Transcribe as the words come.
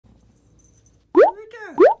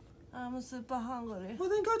I'm super hungry. Well,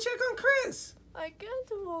 then go check on Chris. I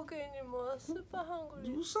can't walk anymore. Super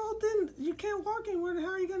hungry. So then you can't walk anywhere. How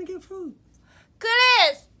are you going to get food?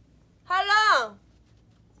 Chris! How long?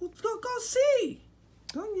 Well, go see.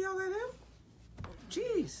 Don't yell at him.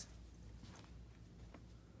 Jeez.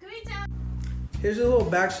 Here's a little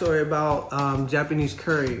backstory about Japanese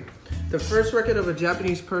curry. The first record of a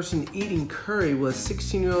Japanese person eating curry was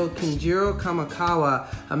 16-year-old Kenjiro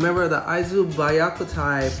Kamikawa, a member of the Aizu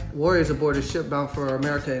Byakutai warriors aboard a ship bound for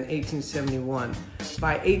America in 1871.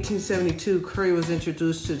 By 1872, curry was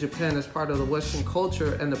introduced to Japan as part of the Western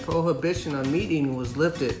culture, and the prohibition on meat eating was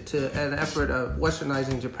lifted to an effort of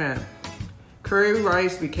westernizing Japan. Curry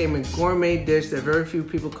rice became a gourmet dish that very few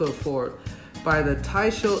people could afford. By the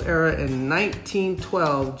Taisho era in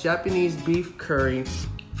 1912, Japanese beef curry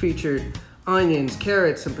featured onions,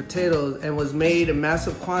 carrots, and potatoes and was made in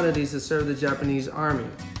massive quantities to serve the Japanese army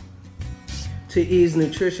to ease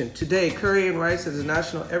nutrition. Today, curry and rice is a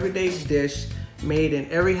national everyday dish made in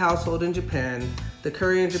every household in Japan. The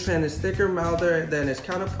curry in Japan is thicker, milder than its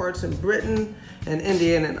counterparts in Britain and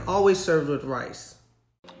India and always served with rice.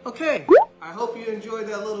 Okay, I hope you enjoyed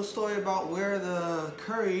that little story about where the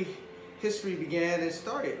curry history began and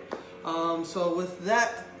started. So with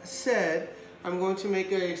that said, I'm going to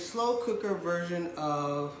make a slow cooker version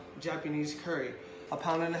of Japanese curry. 1.5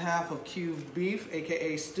 pounds of cubed beef,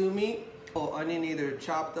 aka stew meat. Onion either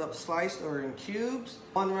chopped up, sliced, or in cubes.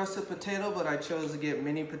 1 russet potato, but I chose to get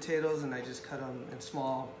mini potatoes and I just cut them in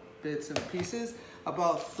small bits and pieces.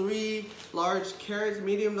 About 3 large carrots,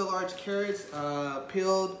 medium to large carrots,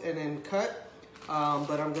 peeled and then cut.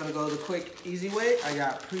 But I'm gonna go the quick, easy way. I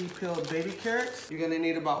got pre-peeled baby carrots. You're gonna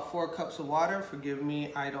need about 4 cups of water. Forgive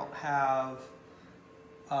me, I don't have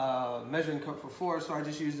a measuring cup for 4, so I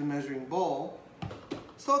just used a measuring bowl.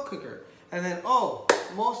 Slow cooker. And then,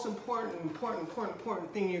 most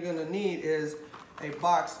important thing you're gonna need is a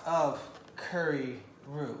box of curry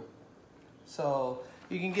roux. So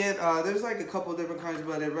you can get, there's like a couple different kinds,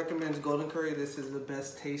 but it recommends golden curry. This is the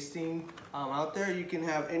best tasting out there. You can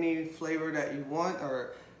have any flavor that you want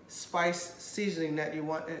or spice seasoning that you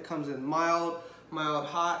want. It comes in mild,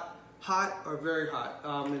 hot, or very hot.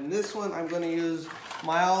 In this one, I'm gonna use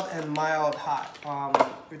mild and mild hot.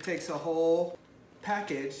 It takes a whole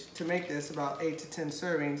package to make this, about 8 to 10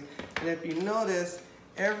 servings. And if you notice,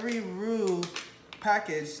 every roux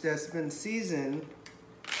package that's been seasoned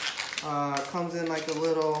comes in like a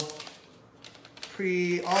little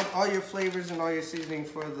all your flavors and all your seasoning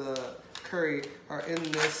for the curry are in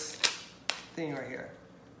this thing right here.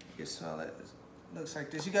 You can smell it. It looks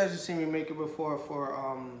like this. You guys have seen me make it before for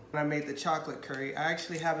when I made the chocolate curry. I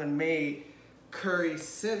actually haven't made curry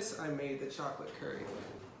since I made the chocolate curry.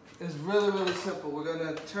 It's really simple. We're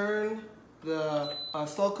gonna turn the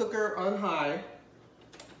slow cooker on high.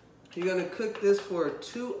 You're gonna cook this for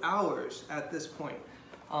 2 hours at this point.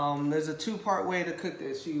 There's a 2-part way to cook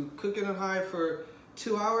this. You cook it on high for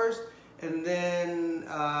 2 hours, and then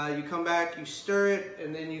you come back, you stir it,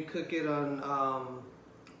 and then you cook it on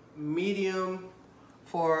medium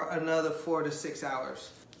for another 4 to 6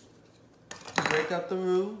 hours. You break up the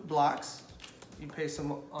roux blocks. You paste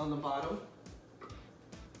them on the bottom.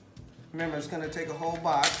 Remember, it's gonna take a whole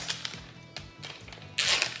box,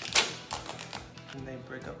 and they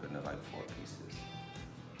break up into like 4 pieces.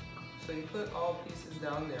 So you put all pieces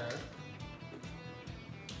down there.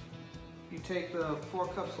 You take the 4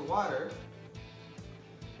 cups of water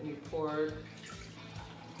and you pour it.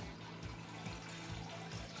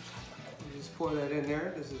 You just pour that in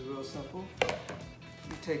there. This is real simple.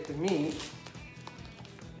 You take the meat,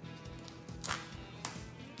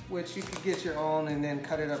 which you could get your own and then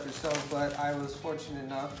cut it up yourself, but I was fortunate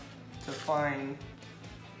enough to find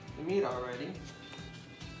the meat already.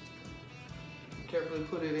 Carefully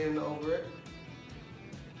put it in over it.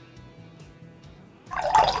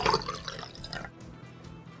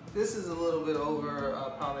 This is a little bit over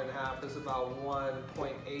 1.5 pounds. It's about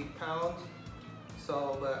 1.8 pounds.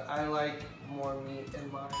 So, but I like more meat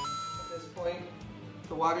in mine at this point.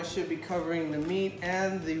 The water should be covering the meat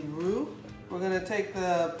and the roux. We're gonna take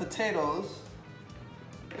the potatoes.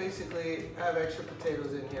 Basically, I have extra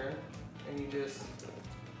potatoes in here, and you just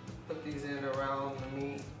put these in around the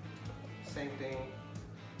meat. Same thing.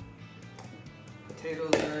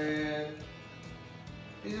 Potatoes are in.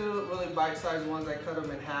 These are really bite-sized ones. I cut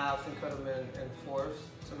them in halves and cut them in fourths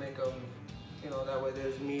to make them, you know, that way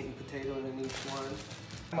there's meat and potato in each one.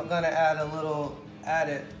 I'm gonna add a little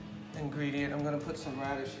added ingredient. I'm gonna put some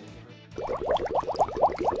radish in here.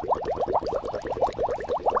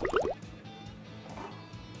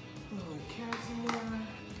 Little carrots in there.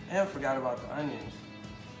 And I forgot about the onions.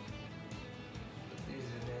 Put these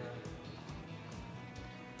in there.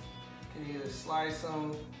 can either slice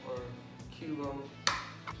them or cube them.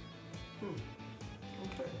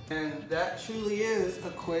 Okay. And that truly is a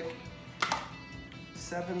quick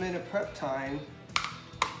 7-minute prep time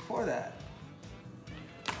for that.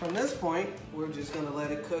 From this point, we're just gonna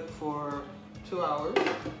let it cook for 2 hours.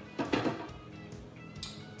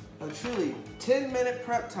 A truly 10-minute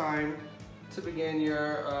prep time to begin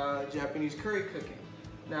your Japanese curry cooking.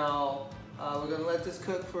 Now, we're gonna let this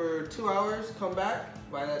cook for 2 hours, come back.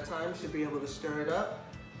 By that time, should be able to stir it up,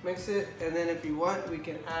 mix it, and then if you want, we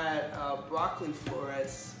can add broccoli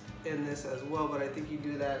florets in this as well, but I think you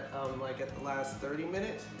do that like at the last 30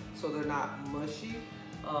 minutes, so they're not mushy.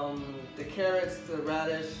 The carrots, the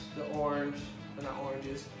radish, the orange, not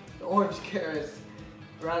oranges, the orange carrots,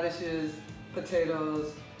 radishes,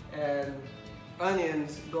 potatoes, and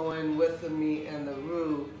onions go in with the meat and the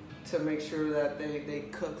roux to make sure that they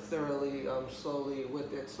cook thoroughly, slowly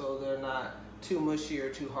with it, so they're not too mushy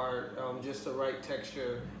or too hard, just the right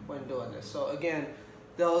texture when doing this. So again,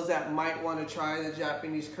 those that might want to try the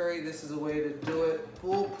Japanese curry, this is a way to do it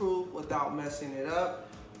foolproof without messing it up.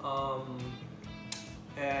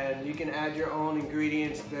 And you can add your own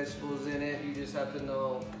ingredients, vegetables in it. You just have to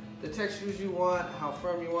know the textures you want, how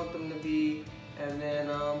firm you want them to be, and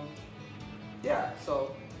then yeah,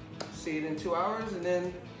 so see it in 2 hours and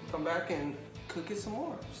then come back and cook it some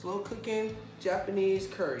more. Slow cooking Japanese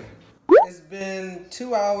curry. It's been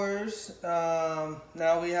 2 hours.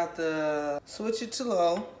 Now we have to switch it to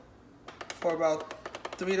low for about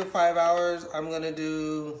 3 to 5 hours. I'm gonna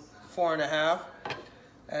do 4.5.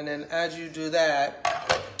 And then as you do that,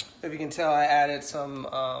 if you can tell, I added some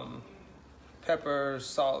pepper,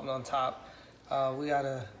 salt on top. We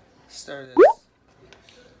gotta stir this.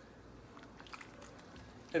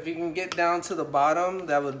 If you can get down to the bottom,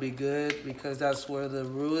 that would be good because that's where the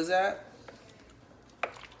roux is at.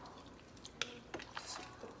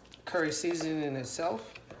 Curry seasoning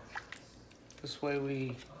itself. This way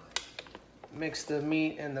we mix the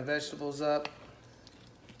meat and the vegetables up.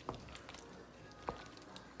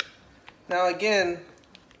 Now again,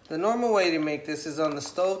 the normal way to make this is on the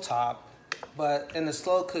stove top, but in the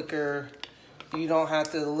slow cooker, you don't have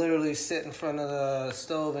to literally sit in front of the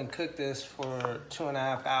stove and cook this for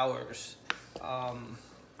 2.5 hours.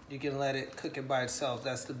 You can let it cook it by itself.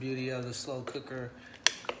 That's the beauty of the slow cooker,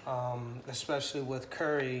 especially with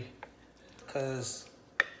curry, because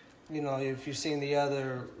you know, if you've seen the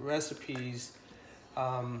other recipes,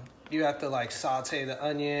 you have to like saute the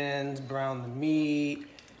onions, brown the meat,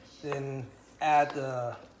 then add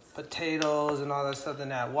the potatoes and all that stuff,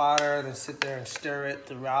 then add water, then sit there and stir it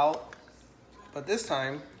throughout. But this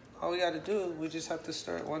time, all we got to do, we just have to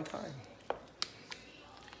stir it one time.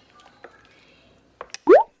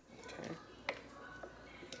 Okay.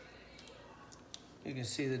 You can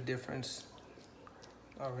see the difference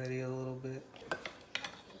already a little bit.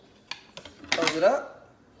 Close it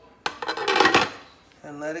up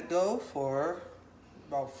and let it go for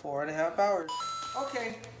about 4.5 hours.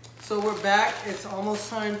 Okay, so we're back. It's almost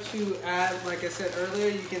time to add, like I said earlier,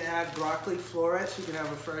 you can add broccoli florets. You can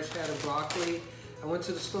have a fresh head of broccoli. I went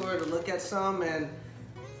to the store to look at some, and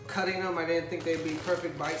cutting them, I didn't think they'd be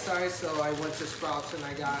perfect bite size, so I went to Sprouts and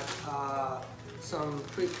I got some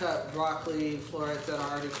pre-cut broccoli florets that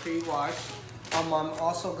are already pre-washed. I'm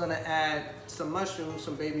also gonna add some mushrooms,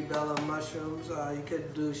 some baby bella mushrooms. You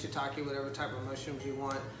could do shiitake, whatever type of mushrooms you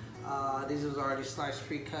want. These are already sliced,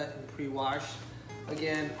 pre-cut, and pre-washed.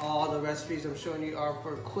 Again, all the recipes I'm showing you are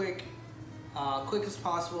for quick as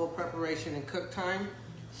possible preparation and cook time.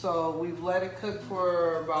 So we've let it cook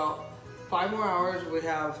for about 5 more hours. We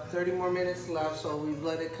have 30 more minutes left, so we've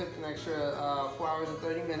let it cook an extra 4 hours and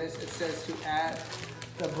 30 minutes. It says to add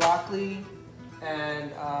the broccoli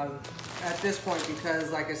and at this point,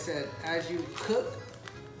 because like I said, as you cook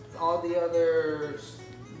all the other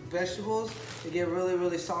vegetables, they get really,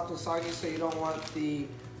 really soft and soggy, so you don't want the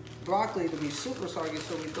broccoli to be super soggy,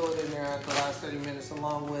 so we throw it in there at the last 30 minutes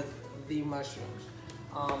along with the mushrooms.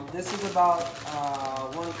 This is about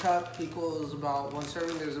 1 cup equals about 1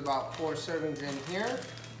 serving. There's about 4 servings in here.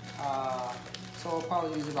 So we'll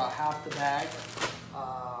probably use about half the bag,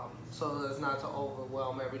 so as not to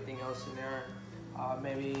overwhelm everything else in there.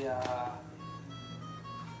 Maybe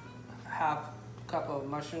half cup of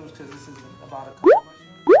mushrooms, because this is about a cup of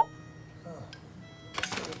mushrooms. Let's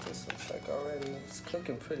see what this looks like already. It's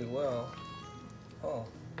cooking pretty well. Oh,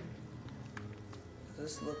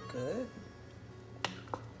 does this look good?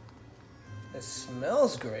 It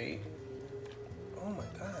smells great. Oh my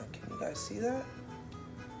God, can you guys see that?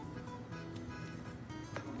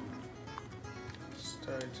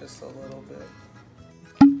 Stir it just a little bit.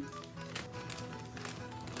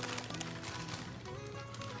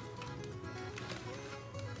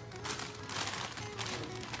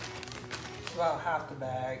 about half the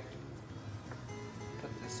bag.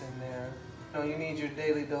 Put this in there. You know, you need your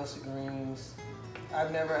daily dose of greens.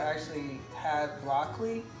 I've never actually had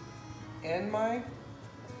broccoli in my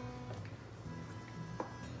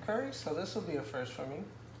curry, so this will be a first for me.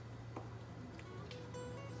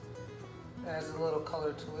 It adds a little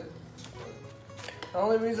color to it. The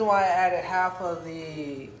only reason why I added half of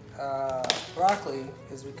the broccoli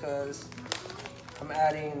is because I'm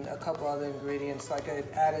adding a couple other ingredients. Like I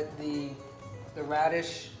added the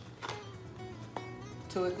radish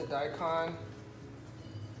to it, the daikon.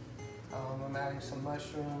 I'm adding some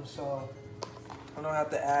mushrooms, so I don't have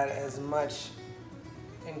to add as much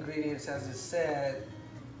ingredients as it said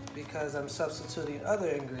because I'm substituting other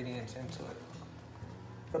ingredients into it.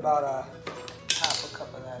 About half a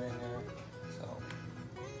cup of that in there. So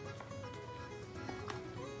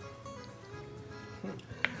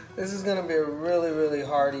this is gonna be a really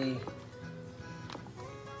hearty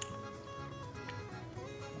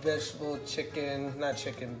vegetable,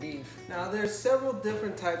 beef. Now there's several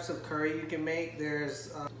different types of curry you can make.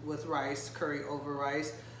 There's with rice, curry over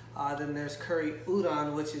rice. Then there's curry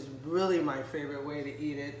udon, which is really my favorite way to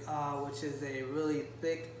eat it, which is a really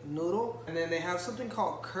thick noodle. And then they have something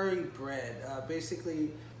called curry bread.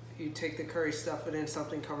 Basically, you take the curry, stuff it in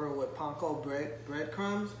something covered with panko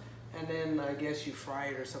breadcrumbs, and then I guess you fry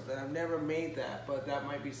it or something. I've never made that, but that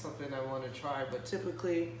might be something I want to try. But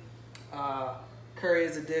typically, curry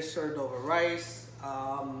is a dish served over rice.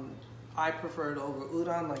 I prefer it over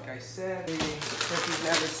udon, like I said. If you've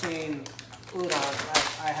never seen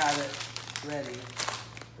udon, I have it ready.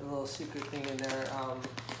 A little secret thing in there.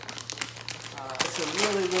 It's a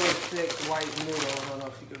really thick white noodle. I don't know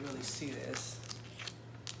if you can really see this.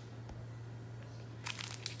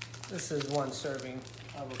 This is one serving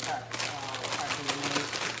of a pack of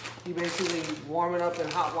noodles. You basically warm it up in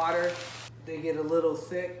hot water. They get a little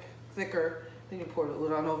thicker. Then you pour the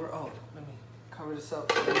udon over. Oh, let me cover this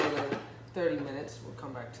up for another 30 minutes. We'll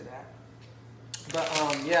come back to that. But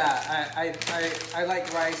yeah, I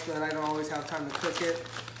like rice, but I don't always have time to cook it.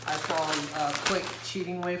 I found a quick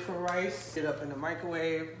cheating way for rice. Get it up in the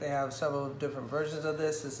microwave. They have several different versions of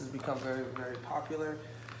this. This has become very popular.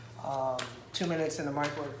 2 minutes in the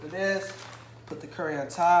microwave for this. Put the curry on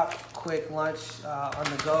top. Quick lunch on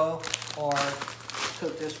the go. Or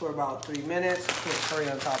cook this for about 3 minutes. Put curry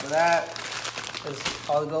on top of that. It's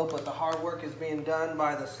all the go, but the hard work is being done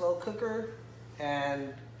by the slow cooker.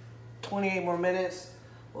 And 28 more minutes,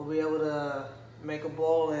 we'll be able to make a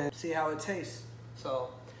bowl and see how it tastes. So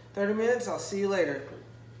 30 minutes, I'll see you later.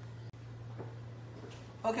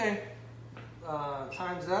 Okay,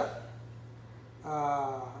 time's up.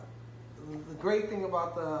 The great thing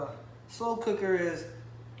about the slow cooker is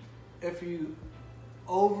if you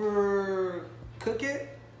overcook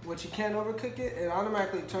it, which you can't overcook it, it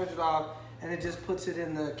automatically turns it off and it just puts it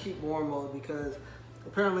in the keep warm mode because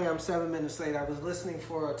apparently I'm 7 minutes late. I was listening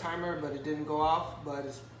for a timer, but it didn't go off, but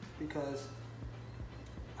it's because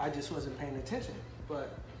I just wasn't paying attention.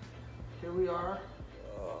 But here we are.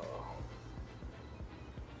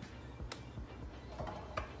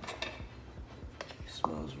 It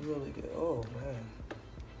smells really good. Oh man.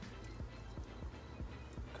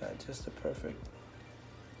 Got just the perfect.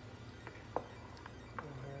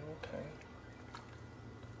 Okay.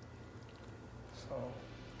 So,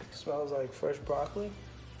 it smells like fresh broccoli.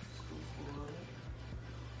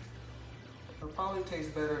 It'll probably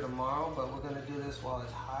taste better tomorrow, but we're gonna do this while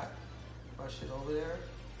it's hot. Brush it over there.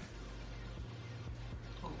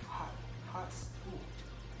 Oh, hot. Ooh.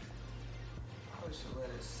 Probably should let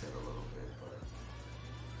it sit a little bit, but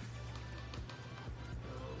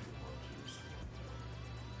a little bit more juice.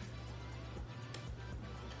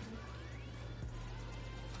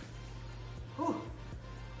 Whew.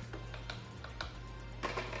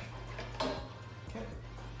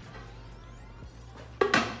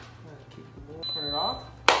 Turn it off.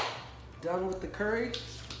 Done with the curry.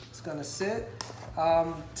 It's gonna sit.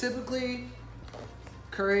 Typically,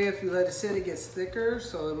 curry, if you let it sit, it gets thicker,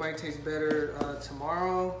 so it might taste better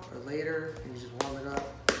tomorrow or later. You just warm it up.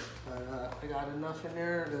 But I got enough in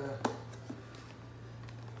there to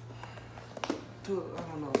do. I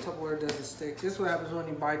don't know. Tupperware doesn't stick. This is what happens when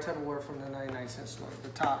you buy Tupperware from the 99-cent store. The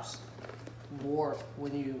tops warp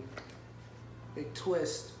when you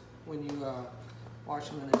twist when you wash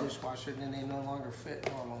them in the dishwasher, and then they no longer fit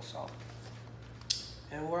normal. So,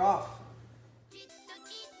 and we're off.